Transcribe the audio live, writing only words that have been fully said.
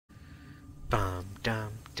Bum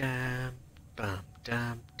dum dum bum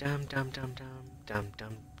dum dum dum dum dum dum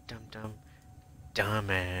dum dum dum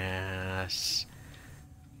dumbass.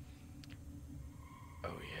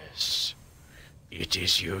 Oh yes, it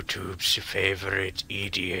is YouTube's favorite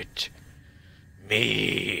idiot.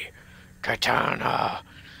 Me, Katana,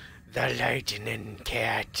 the lightning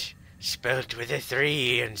cat, spelt with a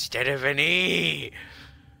 3 instead of an E.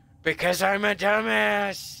 Because I'm a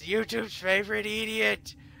dumbass, YouTube's favorite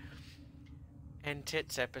idiot. And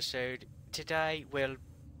tits episode today will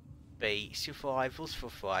be survivals for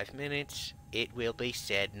 5 minutes. It will be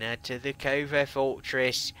Sedna to the Kuva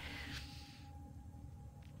fortress,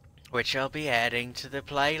 which I'll be adding to the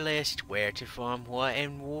playlist Where to Farm What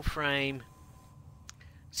in Warframe,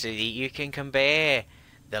 so that you can compare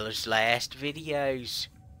those last videos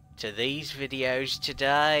to these videos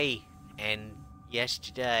today and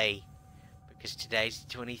yesterday, because today's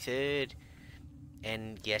the 23rd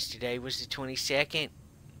and yesterday was the 22nd,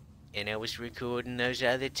 and I was recording those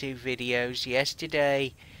other 2 videos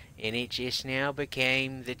yesterday, and it just now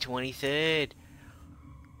became the 23rd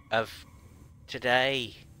of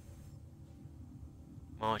today,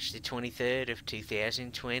 March the 23rd of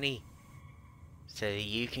 2020, so that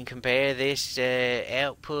you can compare this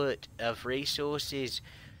output of resources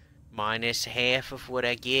minus half of what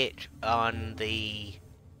I get on the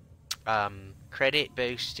credit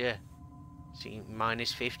booster. See,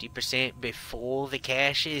 minus 50% before the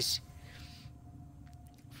caches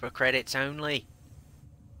for credits only.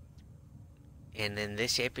 And then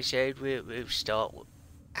this episode we'll start.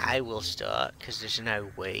 I will start, because there's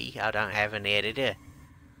no we. I don't have an editor.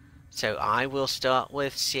 So I will start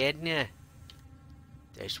with Sedna.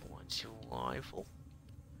 There's one survival.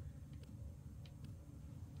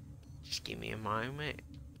 Just give me a moment.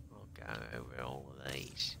 We'll go over all of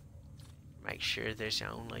these. Make sure there's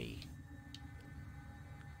only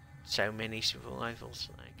so many survivals.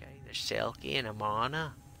 Okay, there's Selkie and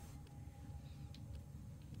Amana.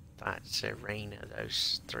 That's Arena,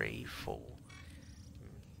 those 3, 4.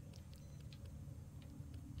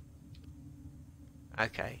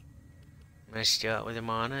 Okay. I'm gonna start with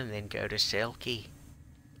Amana and then go to Selkie.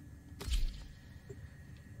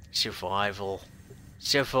 Survival.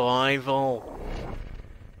 Survival!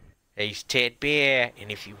 He's Ted Bear,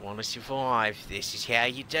 and if you want to survive, this is how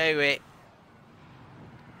you do it.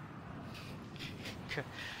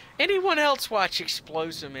 Anyone else watch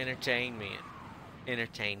Explosive Entertainment?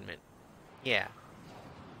 Yeah.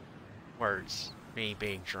 Words. Me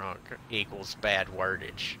being drunk equals bad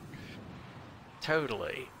wordage.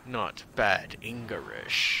 Totally not bad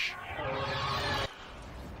English.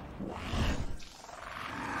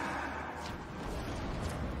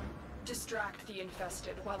 Distract the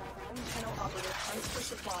infested while the ground tunnel operative hunts for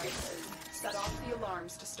supplies. Set off the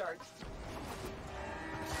alarms to start.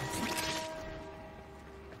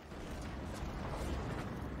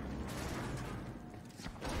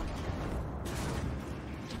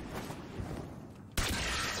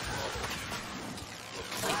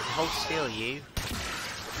 Hold still, you.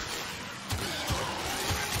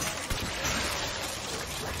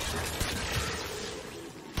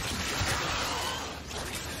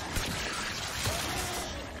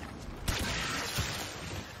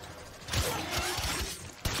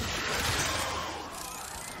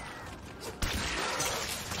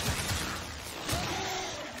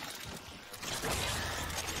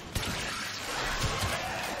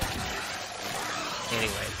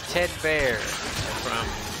 Anyway, Ted Bear from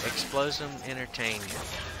Explosive Entertainment.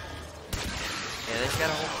 Yeah, they've got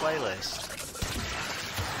a whole playlist.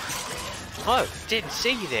 Oh, didn't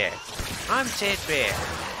see you there. I'm Ted Bear.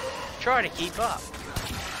 Try to keep up.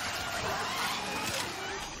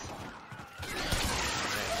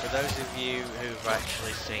 For those of you who've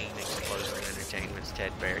actually seen Explosive Entertainment's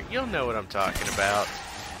Ted Bear, you'll know what I'm talking about.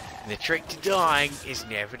 And the trick to dying is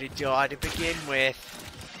never to die to begin with.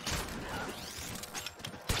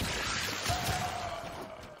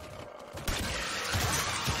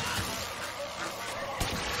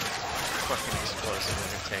 Fucking Explosive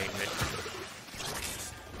Entertainment.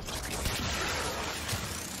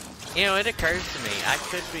 You know, it occurs to me, I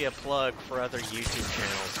could be a plug for other YouTube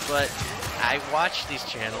channels, but I watch these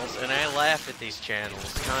channels and I laugh at these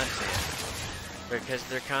channels' content because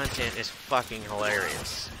their content is fucking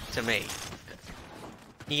hilarious to me.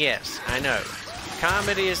 Yes, I know.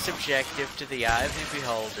 Comedy is subjective to the eye of the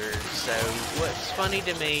beholder, so what's funny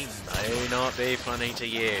to me may not be funny to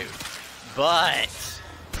you. But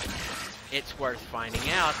it's worth finding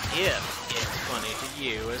out if it's funny to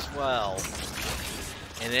you as well.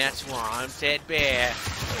 And that's why I'm Ted Bear,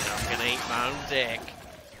 and I'm gonna eat my own dick.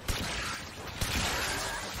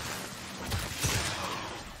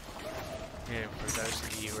 And for those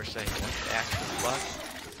of you who are saying, what the actual fuck?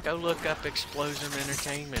 Go look up Explosive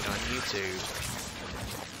Entertainment on YouTube.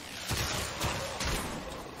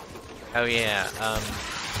 Oh yeah, a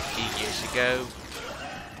few years ago,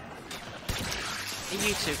 a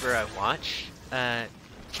YouTuber I watch,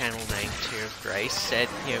 channel named Tear of Grace, said,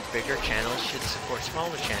 you know, bigger channels should support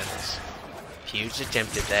smaller channels. Feuds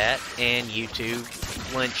attempted that, and YouTube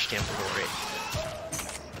lynched him for it.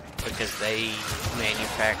 Because they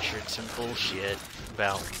manufactured some bullshit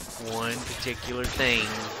about one particular thing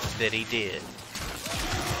that he did.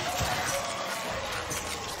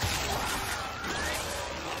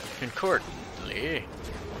 Concordantly,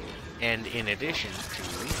 and in addition to,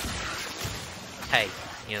 hey,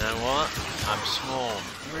 you know what? I'm small,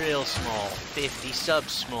 real small, 50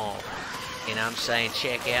 subs small, and I'm saying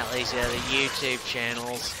check out these other YouTube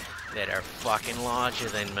channels that are fucking larger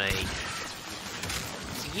than me.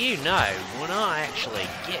 So you know, when I actually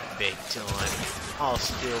get big time, I'll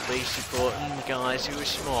still be supporting the guys who are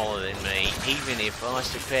smaller than me, even if I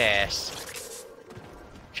surpass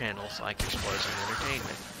channels like Explosive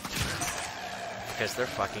Entertainment. Because they're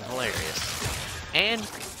fucking hilarious. And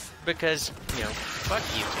because, you know, fuck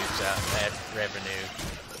YouTube's out that revenue.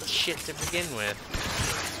 Shit to begin with.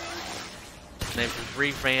 They've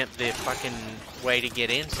revamped the fucking way to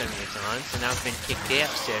get in so many times, and I've been kicked out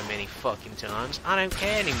so many fucking times, I don't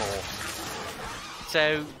care anymore.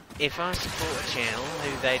 So, if I support a channel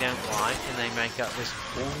who they don't like and they make up this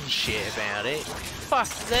bullshit about it, fuck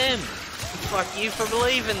them! Fuck you for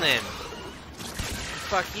believing them!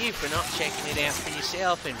 Fuck you for not checking it out for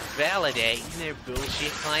yourself and validating their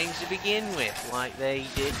bullshit claims to begin with, like they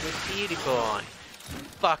did with PewDiePie.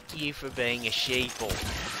 Fuck you for being a sheeple.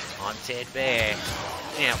 I'm Ted Bear.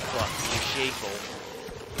 Now fuck you, sheeple.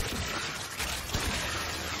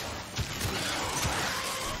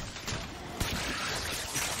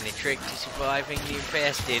 And the trick to surviving the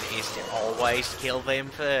infested is to always kill them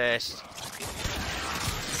first.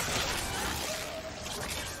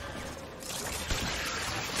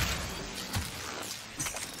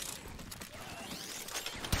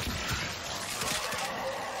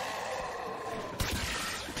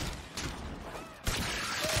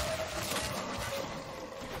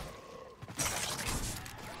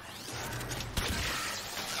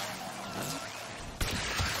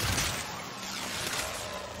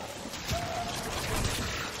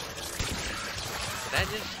 Did I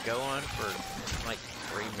just go on for like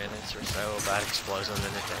 3 minutes or so about Explosive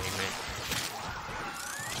Entertainment?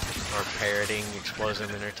 Or parroting Explosive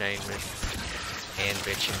Entertainment and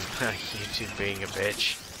bitching about YouTube being a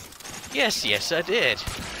bitch? Yes, I did.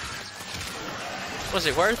 Was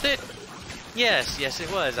it worth it? Yes,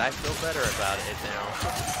 it was. I feel better about it now.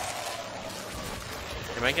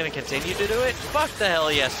 Am I going to continue to do it? Fuck the hell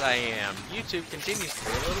yes I am. YouTube continues to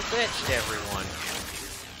be a little bitch to everyone.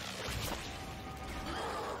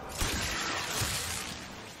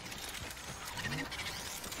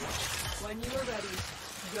 When you are ready,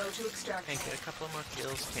 go to extraction. Okay, get a couple more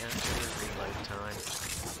kills, count for reload time.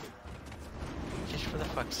 Just for the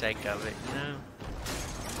fuck's sake of it, you know?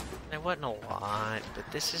 There wasn't a lot, but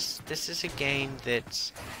this is a game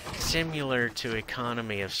that's similar to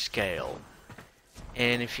Economy of Scale.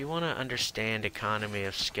 And if you want to understand Economy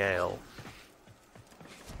of Scale,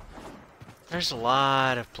 there's a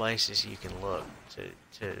lot of places you can look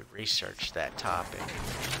to research that topic.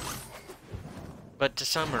 But to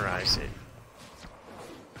summarize it,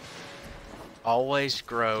 always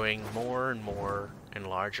growing more and more and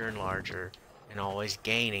larger, and always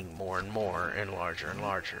gaining more and more and larger.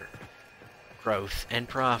 Growth and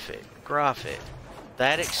profit.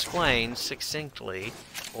 That explains succinctly,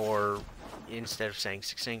 or instead of saying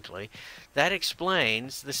succinctly, that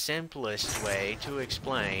explains the simplest way to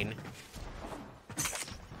explain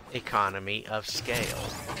economy of scale.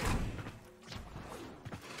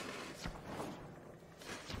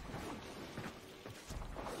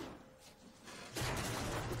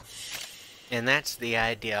 And that's the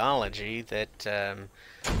ideology that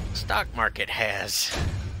stock market has.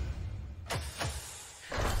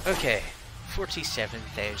 Okay,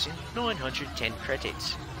 47,910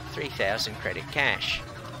 credits, 3,000 credit cash,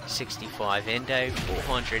 65 endo,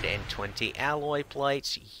 420 alloy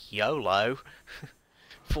plates, YOLO,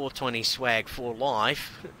 420 swag for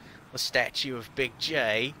life, a statue of Big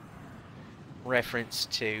J, reference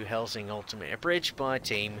to Helsing Ultimate Abridged by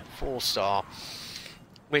Team 4-Star,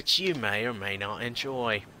 which you may or may not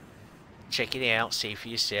enjoy. Check it out, see for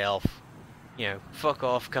yourself. You know, fuck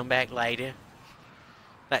off, come back later.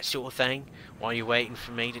 That sort of thing. While you're waiting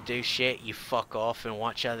for me to do shit, you fuck off and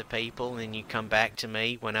watch other people, and then you come back to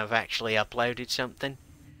me when I've actually uploaded something.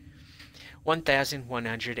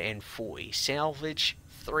 1,140 salvage,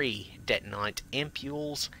 3 detonite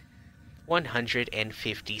impules,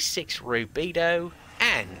 156 rubido,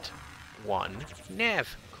 and 1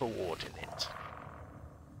 nav coordinate.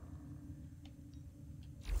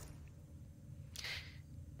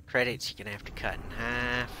 Credits you're gonna have to cut in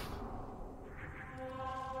half.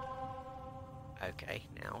 Okay,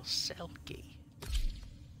 now Selkie.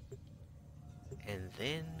 And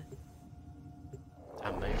then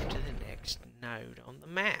I move to the next node on the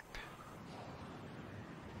map.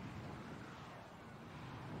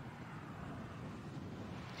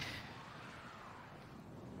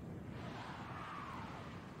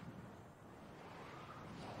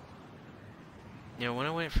 You know, when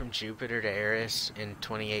I went from Jupiter to Eris in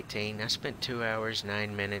 2018, I spent 2 hours,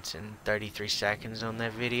 9 minutes, and 33 seconds on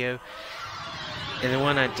that video. And the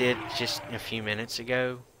one I did just a few minutes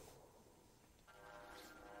ago,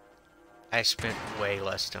 I spent way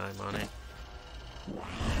less time on it.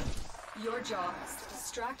 Your job is to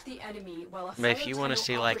distract the enemy while But if you want to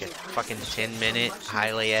see like a fucking 10-minute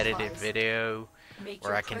highly edited video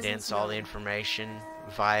where I condense all the information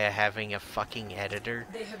via having a fucking editor,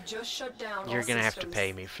 they have just shut down you're gonna have to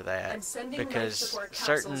pay me for that. Because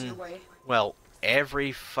certain, well,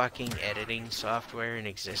 every fucking editing software in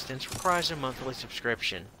existence requires a monthly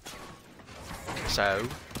subscription. So,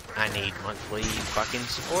 I need monthly fucking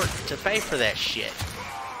support to pay for that shit.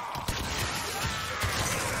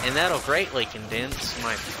 And that'll greatly condense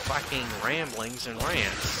my fucking ramblings and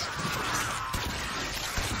rants.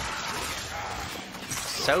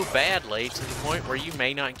 So badly to the point where you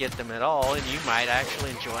may not get them at all, and you might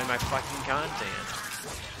actually enjoy my fucking content.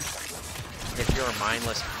 If you're a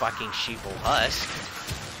mindless fucking sheeple husk.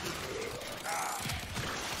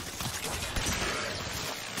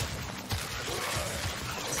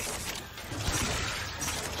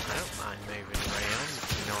 I don't mind moving around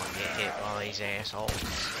if you don't get hit by these assholes.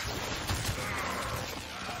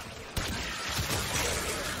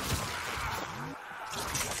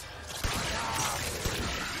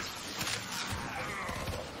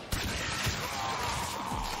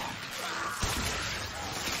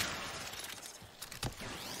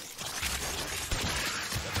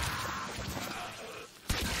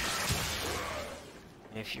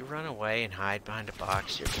 If you run away and hide behind a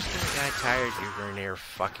box, you're just gonna die tired of your Vernier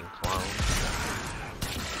fucking clone.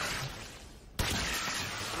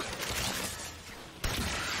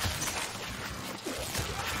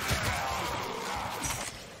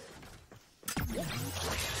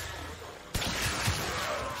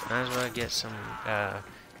 Might as well get some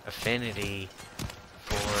affinity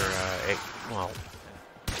for, well,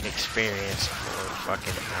 experience for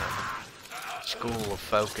fucking School of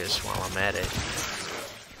Focus while I'm at it.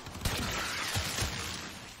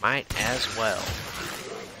 Might as well.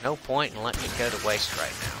 No point in letting it go to waste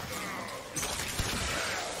right now.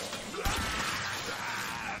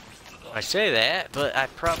 I say that, but I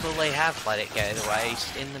probably have let it go to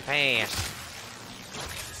waste in the past.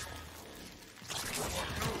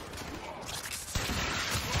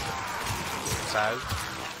 So,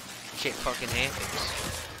 shit fucking happens.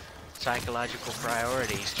 Psychological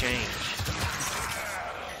priorities change.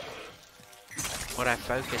 What I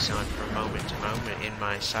focus on from moment to moment in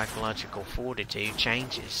my psychological fortitude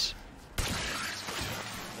changes.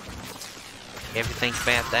 Ever think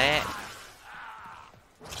about that?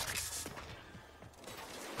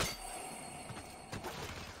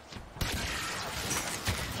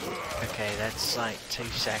 Okay, that's like 2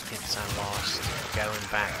 seconds I lost going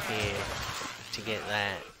back here to get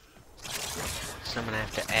that. So I'm gonna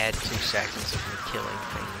have to add 2 seconds of me killing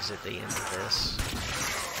things at the end of this.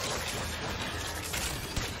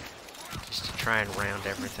 Just to try and round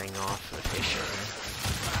everything off efficiently.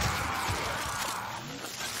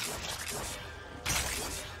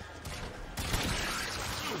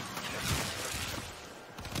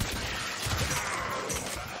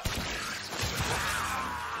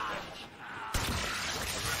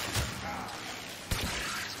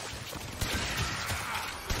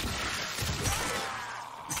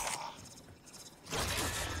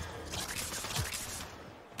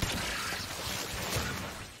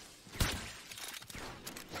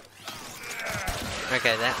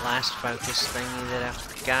 Okay, that last focus thingy that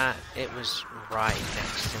I got, it was right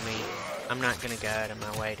next to me. I'm not gonna go out of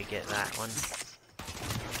my way to get that one.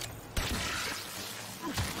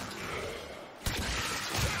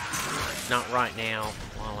 Not right now,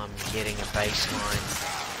 while I'm getting a baseline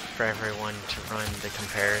for everyone to run the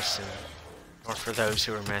comparison, or for those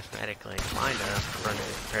who are mathematically inclined enough to run the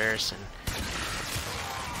comparison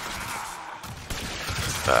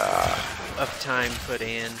of time put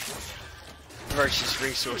in versus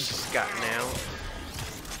resources gotten out.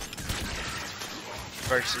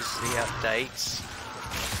 versus the updates,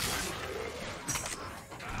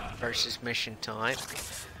 versus mission type,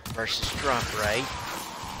 versus drop rate,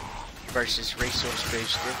 versus resource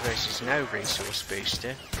booster, versus no resource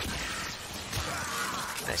booster.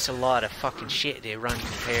 That's a lot of fucking shit to run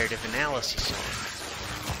comparative analysis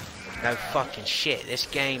on. No fucking shit, this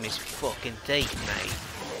game is fucking deep, mate.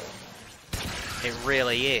 It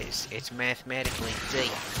really is. It's mathematically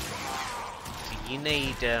deep. So you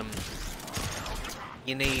need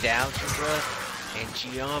algebra and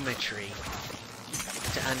geometry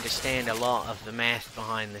to understand a lot of the math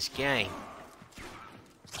behind this game.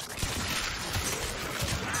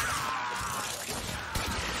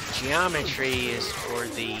 Geometry is for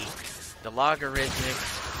the logarithmic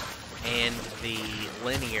and the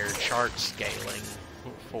linear chart scaling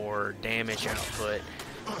for damage output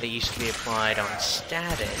that used to be applied on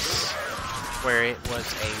status, where it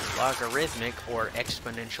was a logarithmic or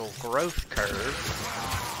exponential growth curve,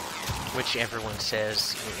 which everyone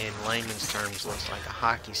says in layman's terms looks like a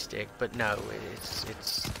hockey stick, but no,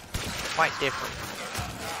 it's quite different.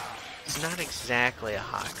 It's not exactly a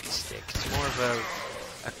hockey stick, it's more of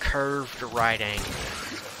a curved right angle.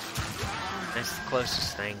 That's the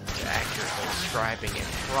closest thing to accurately describing it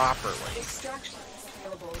properly.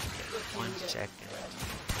 1 second.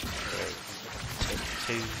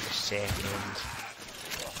 2 seconds.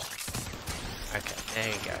 Okay, there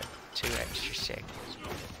you go. 2 extra seconds.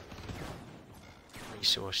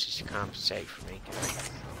 Resources to compensate for me.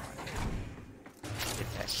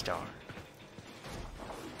 Get that star.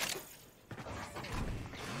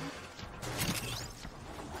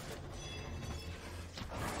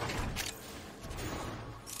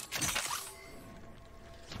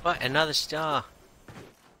 What? Another star.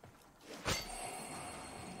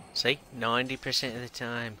 See? 90% of the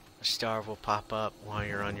time, a star will pop up while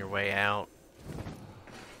you're on your way out.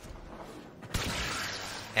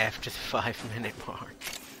 After the 5-minute mark.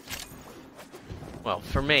 Well,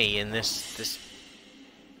 for me, in this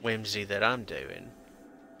whimsy that I'm doing,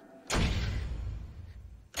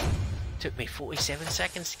 took me 47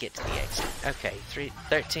 seconds to get to the exit. Okay,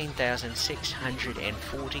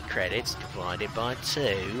 13,640 credits divided by 2,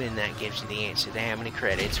 and that gives you the answer to how many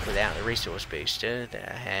credits without the resource booster that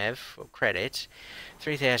I have for credits.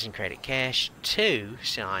 3,000 credit cash, 2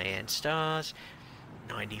 cyan stars,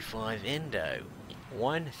 95 endo,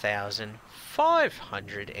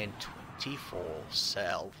 1,524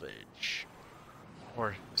 salvage.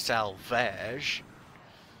 Or salvage.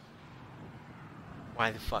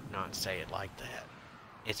 Why the fuck not say it like that?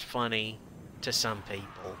 It's funny to some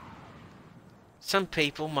people. Some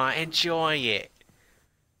people might enjoy it.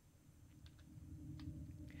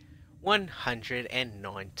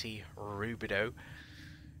 190 rubido,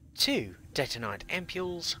 2 detonite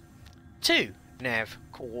ampules, 2 nav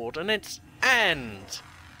coordinates, and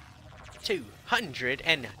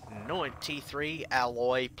 293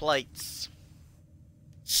 alloy plates.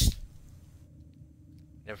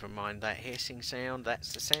 Never mind that hissing sound,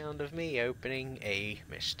 that's the sound of me opening a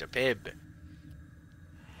Mr. Pibb.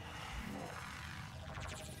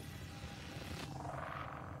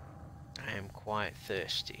 I am quite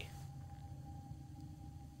thirsty.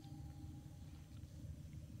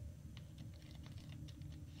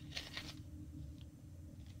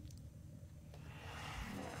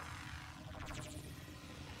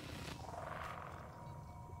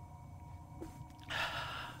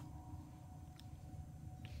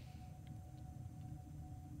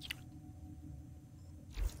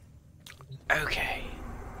 Okay.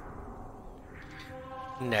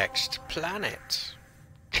 Next planet.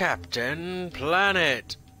 Captain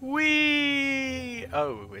Planet. Whee!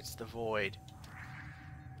 Oh, it's the void.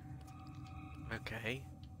 Okay.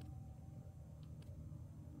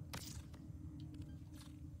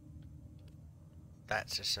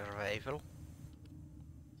 That's a survival.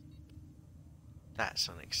 That's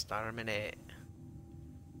an exterminate.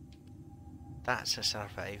 That's a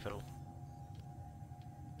survival.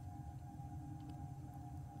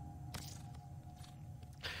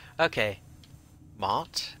 Okay,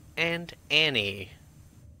 Mott and Annie.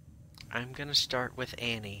 I'm gonna start with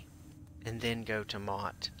Annie, and then go to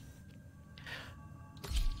Mott.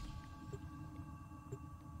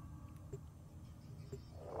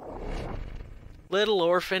 Little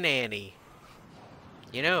orphan Annie.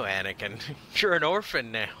 You know, Anakin, you're an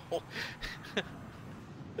orphan now.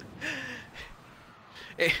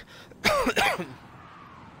 I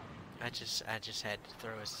just had to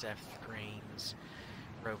throw a Seth Green's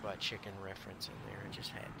Robot Chicken reference in there. I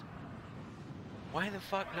just had to. Why the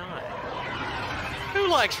fuck not? Who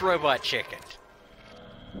likes Robot Chicken?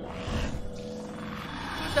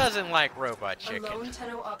 doesn't like robot A chicken? lone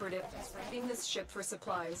Tenno operative is raiding this ship for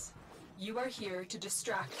supplies. You are here to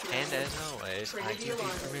distract the And enemy. as always, Trigger I the give you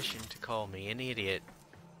alarm. permission to call me an idiot.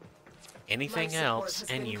 Anything Life support else, has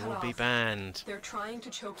and been you cut will be off. banned. They're trying to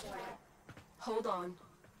choke you. Hold on.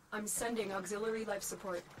 I'm sending auxiliary life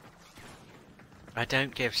support. I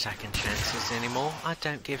don't give second chances anymore. I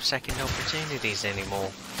don't give second opportunities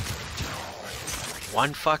anymore.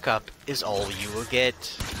 One fuck up is all you will get.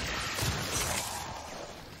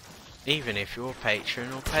 Even if you're a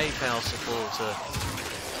patron or PayPal supporter.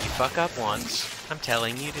 You fuck up once, I'm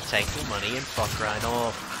telling you to take your money and fuck right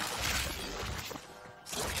off.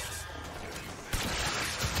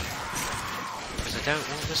 Because I don't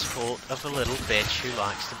want the support of a little bitch who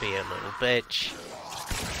likes to be a little bitch.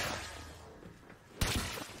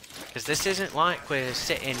 Because this isn't like we're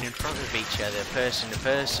sitting in front of each other, person to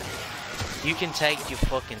person. You can take your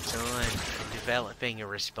fucking time in developing a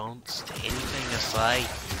response to anything I say.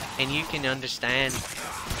 And you can understand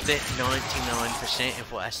that 99%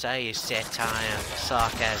 of what I say is satire,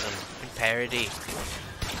 sarcasm, and parody.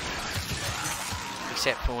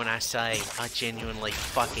 Except for when I say I genuinely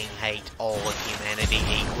fucking hate all of humanity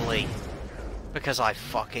equally. Because I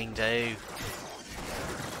fucking do.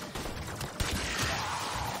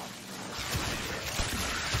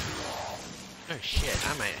 Oh shit,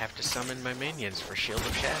 I might have to summon my minions for Shield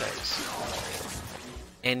of Shadows.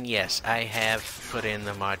 And yes, I have put in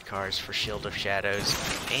the mod cards for Shield of Shadows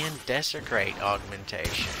and Desecrate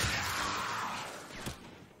augmentation.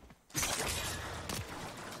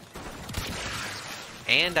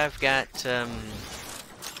 And I've got, I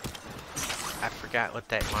forgot what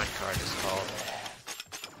that mod card is called.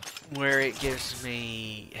 Where it gives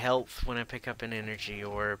me health when I pick up an energy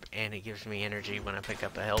orb, and it gives me energy when I pick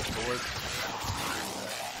up a health orb.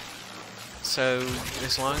 So,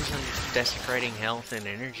 as long as I'm desecrating health and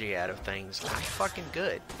energy out of things, I'm fucking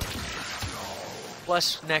good.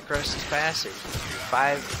 Plus, Necros is passive.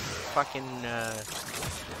 5 fucking,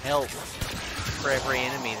 health for every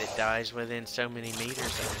enemy that dies within so many meters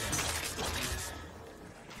of me.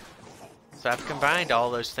 So I've combined all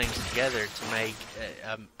those things together to make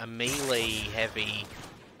a melee-heavy,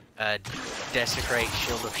 Desecrate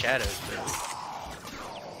Shield of Shadows build.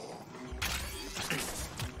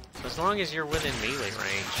 As long as you're within melee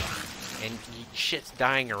range, and shit's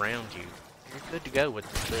dying around you, you're good to go with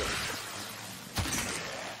this build.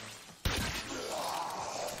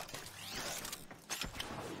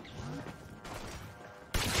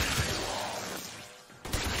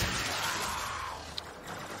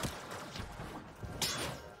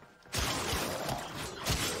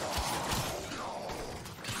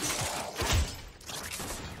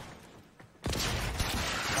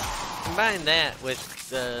 Combine that with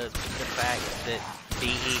the fact that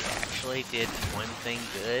DE actually did one thing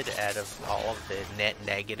good out of all of the net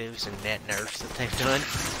negatives and net nerfs that they've done,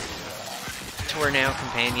 to where now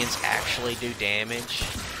companions actually do damage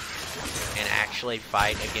and actually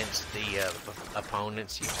fight against the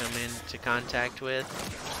opponents you come into contact with.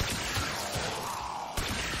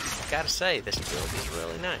 Gotta say, this build is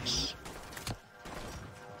really nice.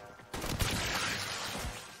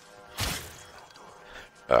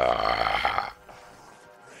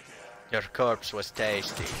 Your corpse was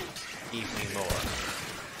tasty. Give me more.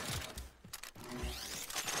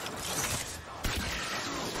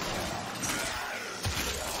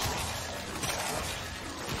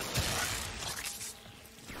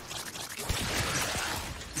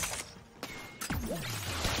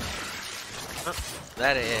 Oh,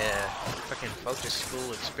 that fucking focus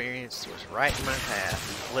school experience was right in my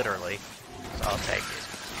path, literally. So I'll take it.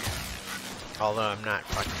 Although I'm not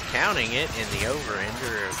fucking counting it in the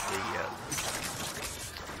over-ender of the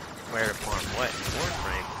where upon what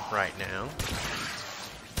Warframe right now.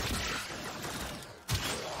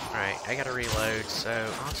 Alright, I gotta reload, so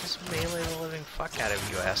I'll just melee the living fuck out of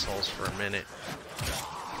you assholes for a minute.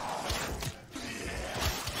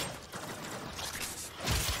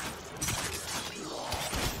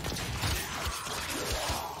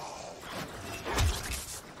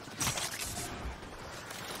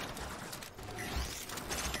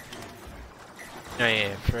 Oh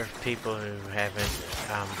yeah, for people who haven't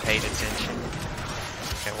paid attention,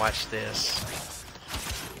 okay, watch this.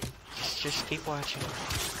 Just keep watching.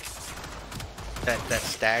 That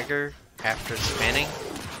stagger after spinning,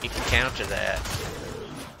 you can counter that.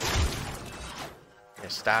 Yeah,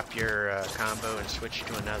 stop your combo and switch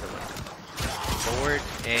to another one. Forward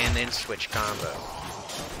and then switch combo.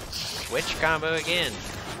 Switch combo again.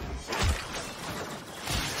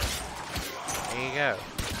 There you go.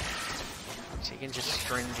 So you can just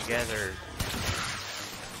string together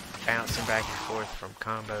bouncing back and forth from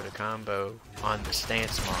combo to combo on the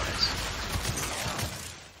stance mods.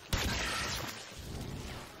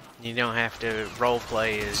 You don't have to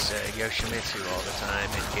roleplay as Yoshimitsu all the time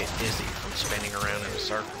and get dizzy from spinning around in a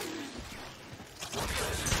circle.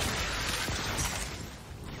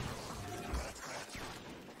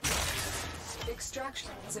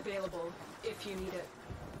 Extraction is available if you need it.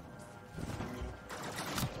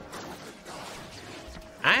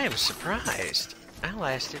 I am surprised. I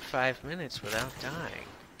lasted 5 minutes without dying.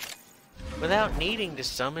 Without needing to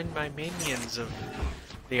summon my minions of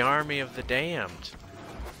the army of the damned.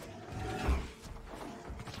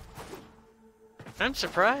 I'm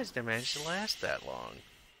surprised I managed to last that long.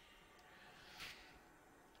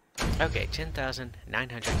 Okay,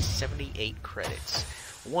 10,978 credits.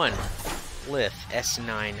 1 Lith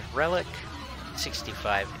S9 Relic,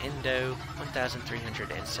 65 Endo,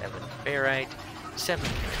 1,307 Ferrite, 7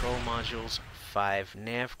 control modules, 5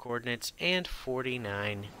 nav coordinates, and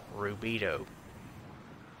 49 Rubido.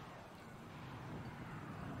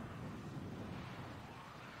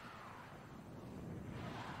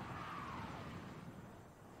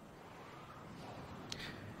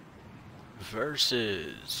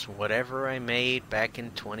 Versus whatever I made back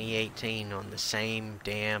in 2018 on the same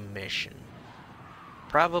damn mission.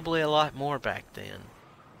 Probably a lot more back then.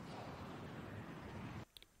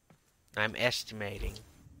 I'm estimating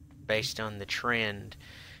based on the trend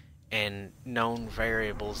and known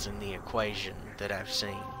variables in the equation that I've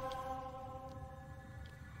seen.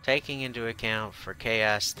 Taking into account for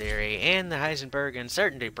chaos theory and the Heisenberg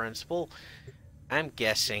uncertainty principle, I'm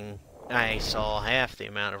guessing I saw half the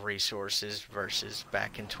amount of resources versus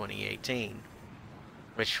back in 2018,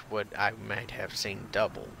 which I might have seen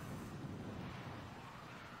double.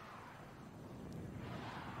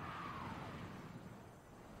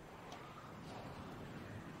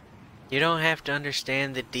 You don't have to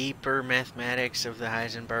understand the deeper mathematics of the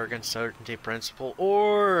Heisenberg uncertainty principle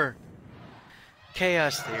or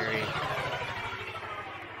chaos theory.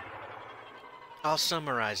 I'll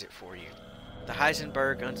summarize it for you. The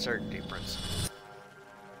Heisenberg uncertainty principle.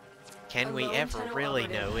 Can we ever really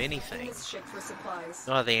know anything?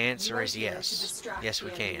 Well, the answer is yes. Yes,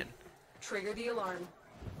 we can. Trigger the alarm.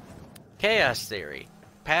 Chaos theory.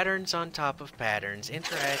 Patterns on top of patterns,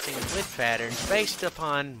 interacting with patterns based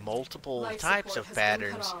upon multiple types of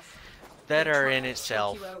patterns that are in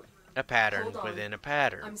itself a pattern within a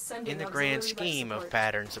pattern, in the grand scheme of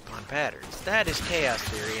patterns upon patterns. That is chaos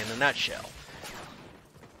theory in a nutshell.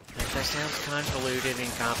 If that sounds convoluted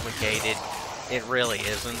and complicated, it really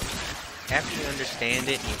isn't. After you understand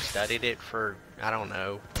it and you've studied it for, I don't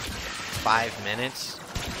know, 5 minutes,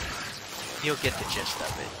 you'll get the gist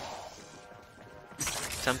of it.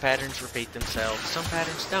 Some patterns repeat themselves, some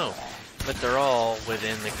patterns don't, but they're all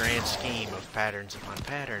within the grand scheme of patterns upon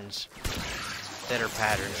patterns that are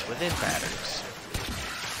patterns within patterns.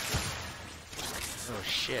 Oh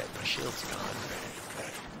shit, my shield's gone.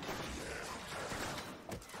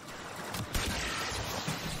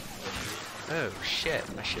 Oh shit,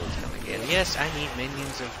 my shield's gone again. Yes, I need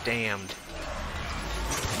minions of damned.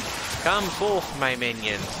 Come forth, my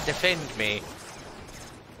minions, defend me.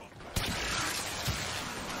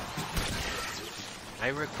 I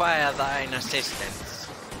require thine assistance.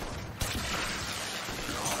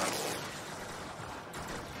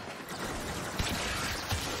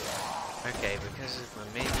 Okay, because of my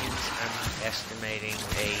minions, I'm estimating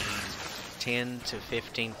a 10 to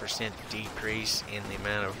 15% decrease in the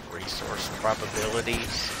amount of resource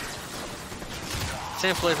probabilities.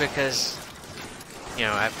 Simply because, you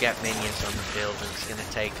know, I've got minions on the field and it's going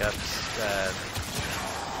to take up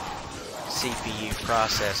CPU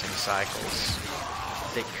processing cycles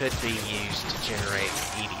that could be used to generate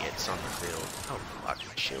idiots on the field. Oh fuck,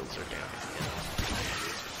 my shields are down again.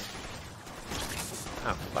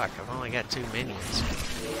 Oh fuck, I've only got 2 minions.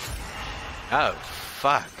 Oh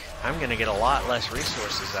fuck, I'm gonna get a lot less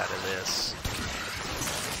resources out of this.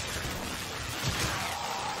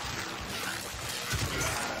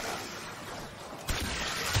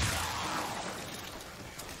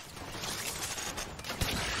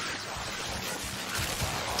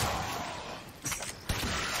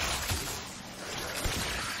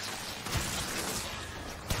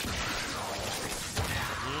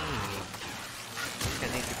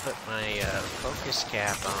 Focus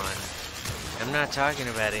cap on. I'm not talking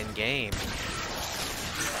about in game.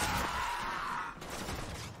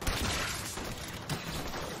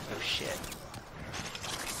 Oh shit.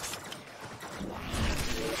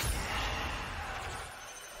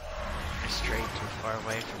 I strayed too far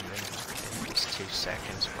away from them. Just 2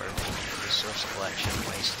 seconds worth of resource collection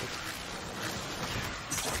wasted.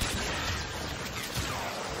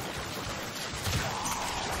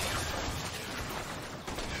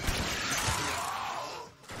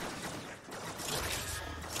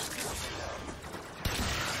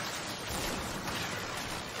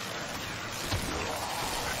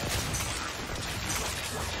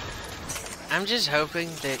 I'm just hoping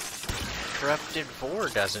that Corrupted 4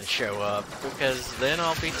 doesn't show up, because then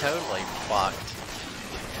I'll be totally fucked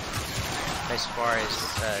as far as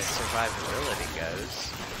survivability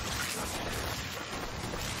goes.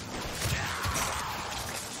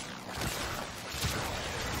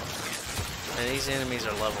 And these enemies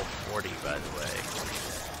are level 40, by the way.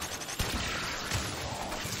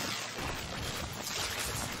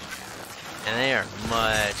 And they are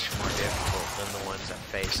much more difficult than the ones I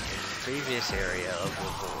faced in the previous area of the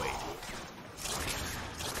Void.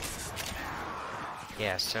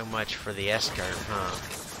 Yeah, so much for the S-curve, huh?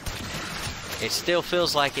 It still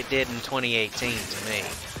feels like it did in 2018 to me.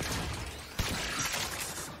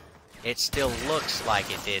 It still looks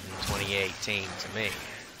like it did in 2018 to me.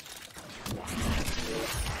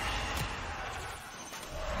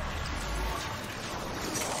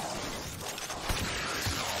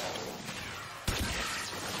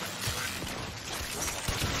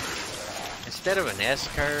 Instead of an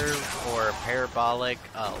S-curve or a parabolic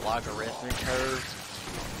logarithmic curve,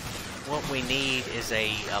 what we need is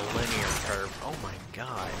a linear curve. Oh my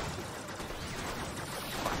god.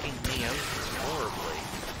 Fucking me over horribly.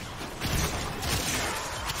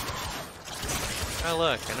 Oh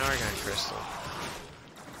look, an argon crystal.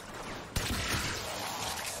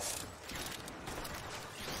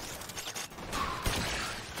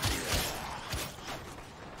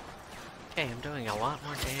 Okay, I'm doing a lot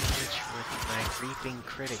more damage with my creeping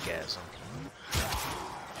critigasm.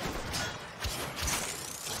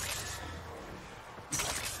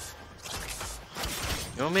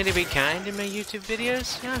 You want me to be kind in my YouTube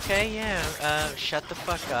videos? Okay, yeah. Shut the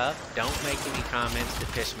fuck up. Don't make any comments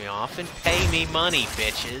that piss me off, and pay me money,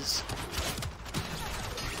 bitches.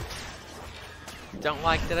 Don't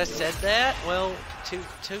like that I said that? Well, too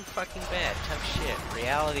fucking bad. Tough shit.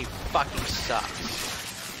 Reality fucking sucks.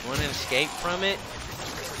 You want to escape from it?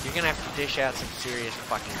 You're gonna have to dish out some serious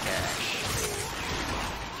fucking cash.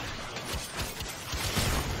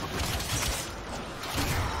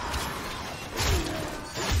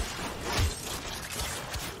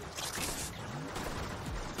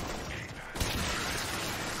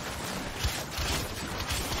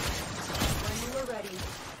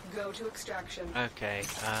 To extraction. Okay,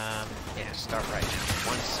 yeah, start right now.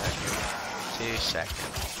 1 second, 2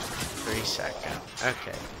 seconds, 3 seconds.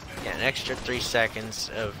 Okay, yeah, an extra 3 seconds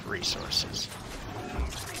of resources.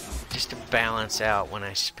 Just to balance out when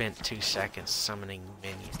I spent 2 seconds summoning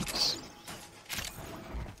minions.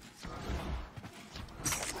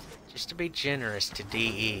 Just to be generous to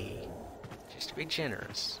DE. Just to be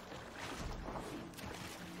generous.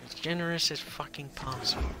 As generous as fucking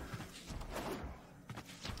possible.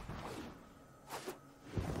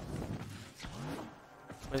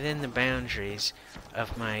 Within the boundaries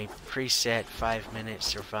of my preset 5-minute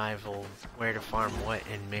survival where to farm what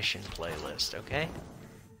in mission playlist, okay?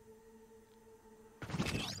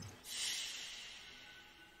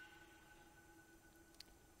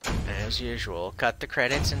 As usual, cut the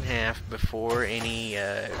credits in half before any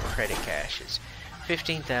credit caches.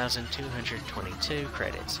 15,222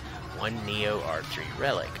 credits, 1 Neo R3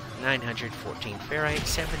 relic, 914 ferrite,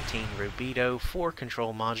 17 rubido, 4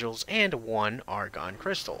 control modules, and 1 argon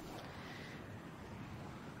crystal.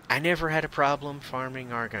 I never had a problem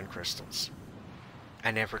farming argon crystals.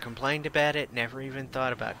 I never complained about it, never even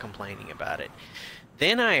thought about complaining about it.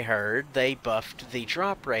 Then I heard they buffed the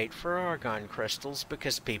drop rate for argon crystals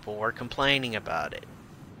because people were complaining about it.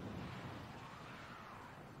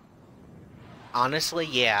 Honestly,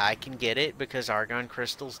 yeah, I can get it because argon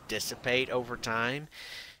crystals dissipate over time.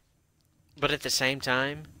 But at the same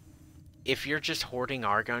time, if you're just hoarding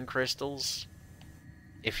argon crystals,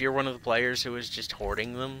 if you're one of the players who is just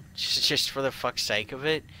hoarding them, just for the fuck's sake of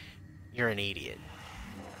it, you're an idiot.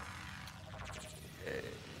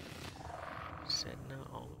 Sedna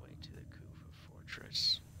all the way to the Kuva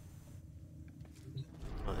fortress.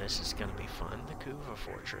 Oh, this is gonna be fun, the Kuva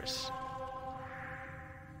fortress.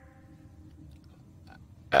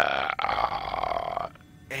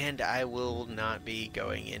 And I will not be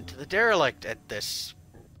going into the derelict at this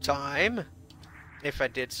time. If I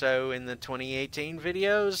did so in the 2018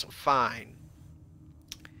 videos, fine.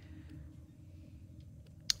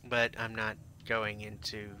 But I'm not going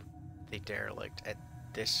into the derelict at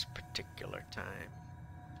this particular time.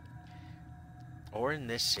 Or in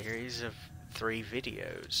this series of 3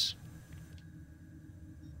 videos.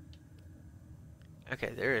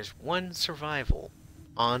 Okay, there is 1 survival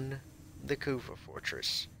on the Kuva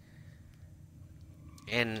fortress.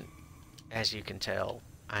 And as you can tell,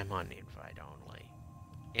 I'm on invite only.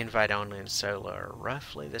 Invite only and solo are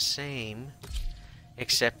roughly the same,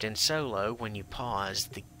 except in solo, when you pause,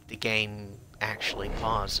 the game actually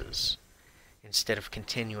pauses. instead of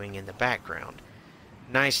continuing in the background.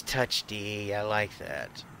 Nice touch, DE. I like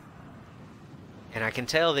that. And I can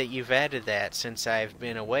tell that you've added that since I've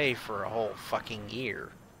been away for a whole fucking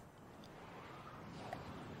year.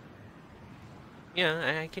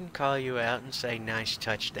 Yeah, I can call you out and say, nice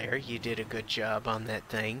touch there. You did a good job on that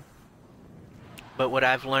thing. But what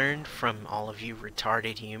I've learned from all of you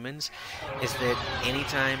retarded humans is that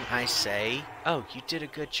anytime I say, oh, you did a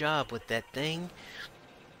good job with that thing,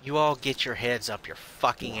 you all get your heads up your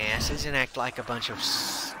fucking asses and act like a bunch of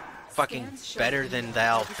fucking better than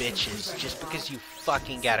thou bitches just because you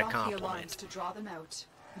fucking got a compliment.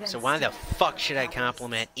 So why the fuck should I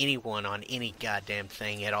compliment anyone on any goddamn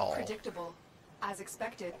thing at all? Predictable. As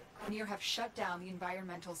expected, Near have shut down the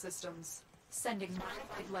environmental systems, sending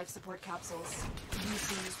life support capsules. Use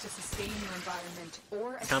these to sustain your environment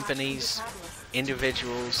or companies,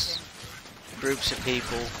 individuals, groups of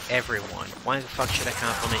people, everyone. Why the fuck should I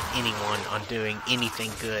compliment anyone on doing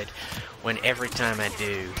anything good when every time I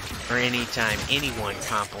do, or anytime anyone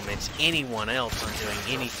compliments anyone else on doing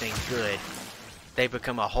anything good, they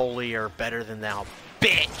become a holier, better than thou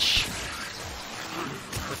bitch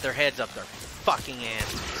with their heads up their fucking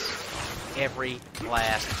asses every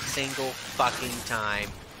last single fucking time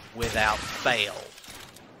without fail.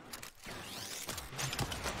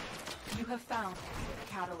 You have found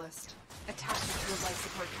a catalyst. Attach it to a life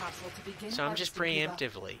support capsule to begin. So I'm just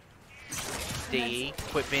preemptively. DE,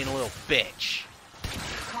 quit being a little bitch.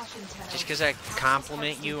 Just because I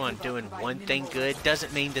compliment you on doing one thing good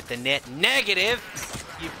doesn't mean that the net negative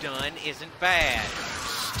you've done isn't bad.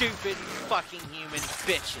 Stupid fucking human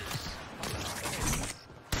bitches.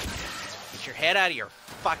 Get your head out of your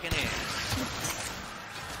fucking ass.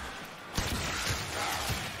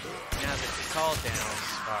 Now that the call downs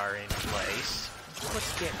are in place,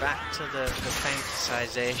 let's get back to the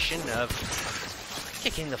fantasization of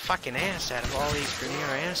kicking the fucking ass out of all these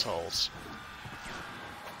Grenier assholes.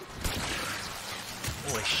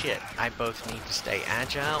 Holy shit, I both need to stay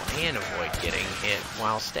agile and avoid getting hit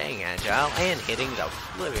while staying agile and hitting the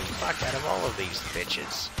living fuck out of all of these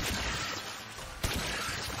bitches.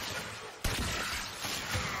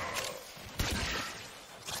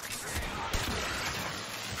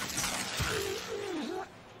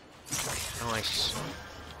 Nice.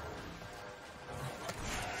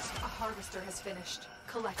 A harvester has finished.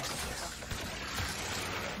 Collecting.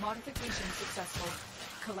 Modification successful.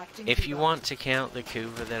 Collecting. If you want to count the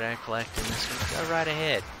Kuva that I collect in this one, go right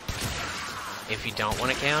ahead. If you don't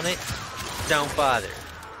want to count it, don't bother.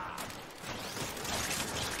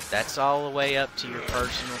 That's all the way up to your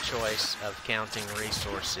personal choice of counting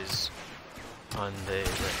resources on the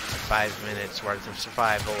 5 minutes worth of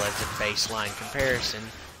survival as a baseline comparison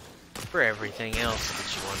for everything else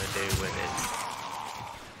that you want to do with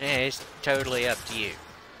it. Yeah, it's totally up to you.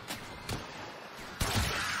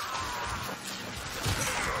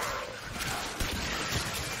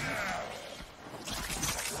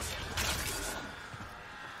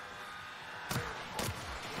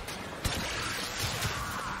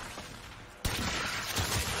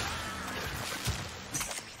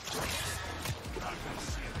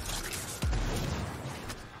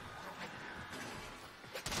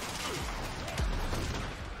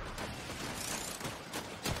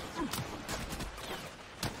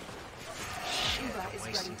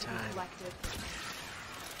 Wasting time.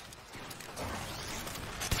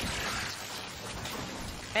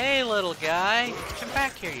 Hey, little guy. Come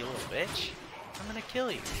back here, you little bitch. I'm gonna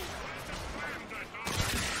kill you.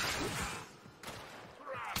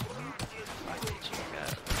 Where did you go?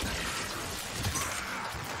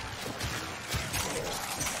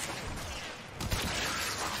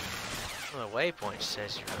 Well, the waypoint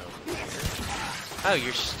says you're over here. Oh,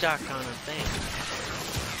 you're stuck on a thing.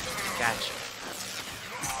 Gotcha.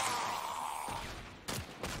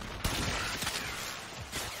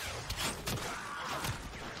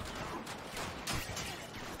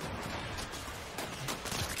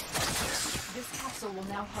 Will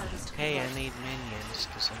now harvest. Hey, I need minions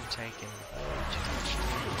because I'm taking too much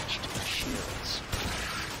damage to my shields.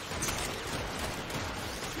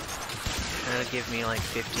 That'll give me like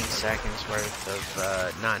 15 seconds worth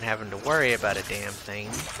of not having to worry about a damn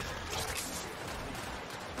thing,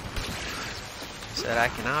 so that I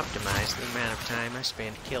can optimize the amount of time I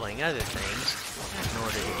spend killing other things in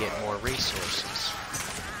order to get more resources.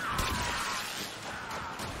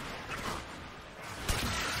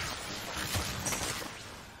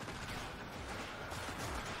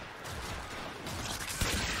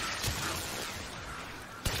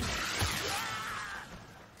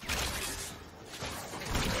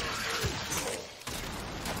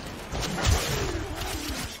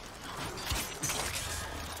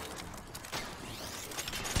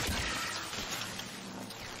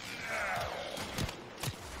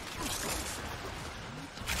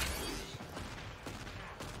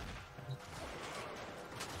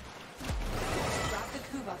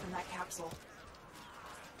 capsule.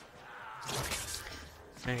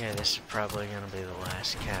 Okay, this is probably gonna be the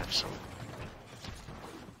last capsule.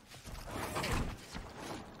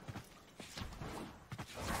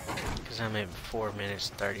 Because I'm at 4 minutes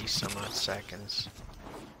 30 some odd seconds.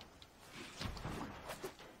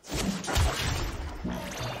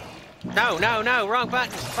 No, no, no, wrong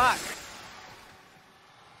button, fuck!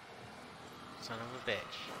 Son of a bitch.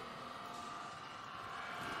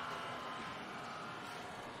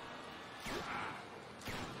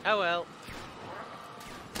 Oh well.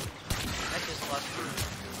 I just lost her.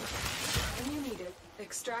 When you need it,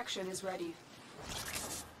 extraction is ready.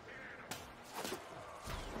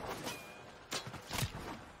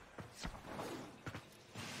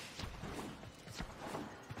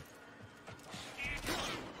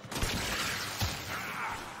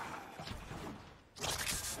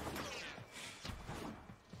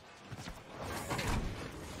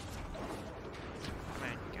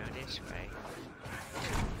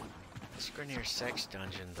 Near sex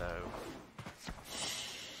dungeon though.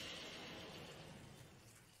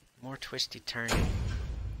 More twisty turning.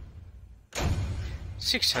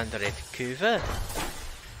 600 Kuva.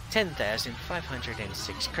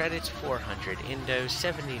 10,506 credits, 400 Indo,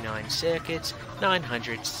 79 circuits,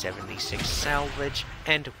 976 salvage,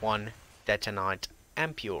 and 1 detonite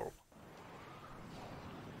ampule.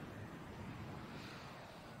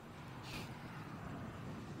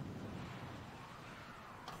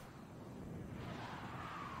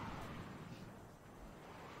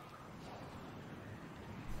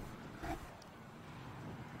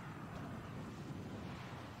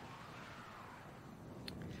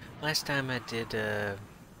 Last time I did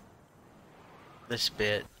this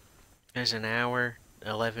bit, it was an hour,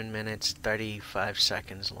 11 minutes, 35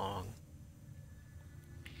 seconds long.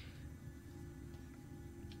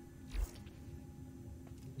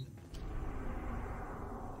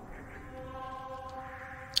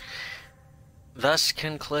 Thus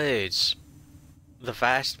concludes the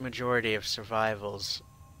vast majority of survivals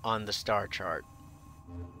on the star chart.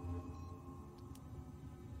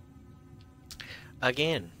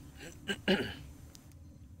 Again,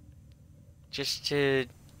 just to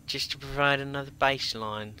provide another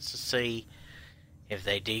baseline to see if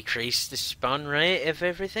they decrease the spawn rate of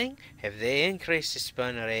everything, if they increase the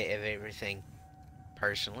spawn rate of everything.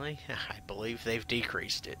 Personally, I believe they've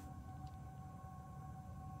decreased it.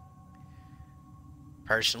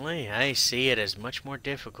 Personally, I see it as much more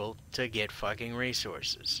difficult to get fucking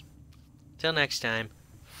resources. Till next time,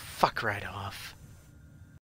 fuck right off.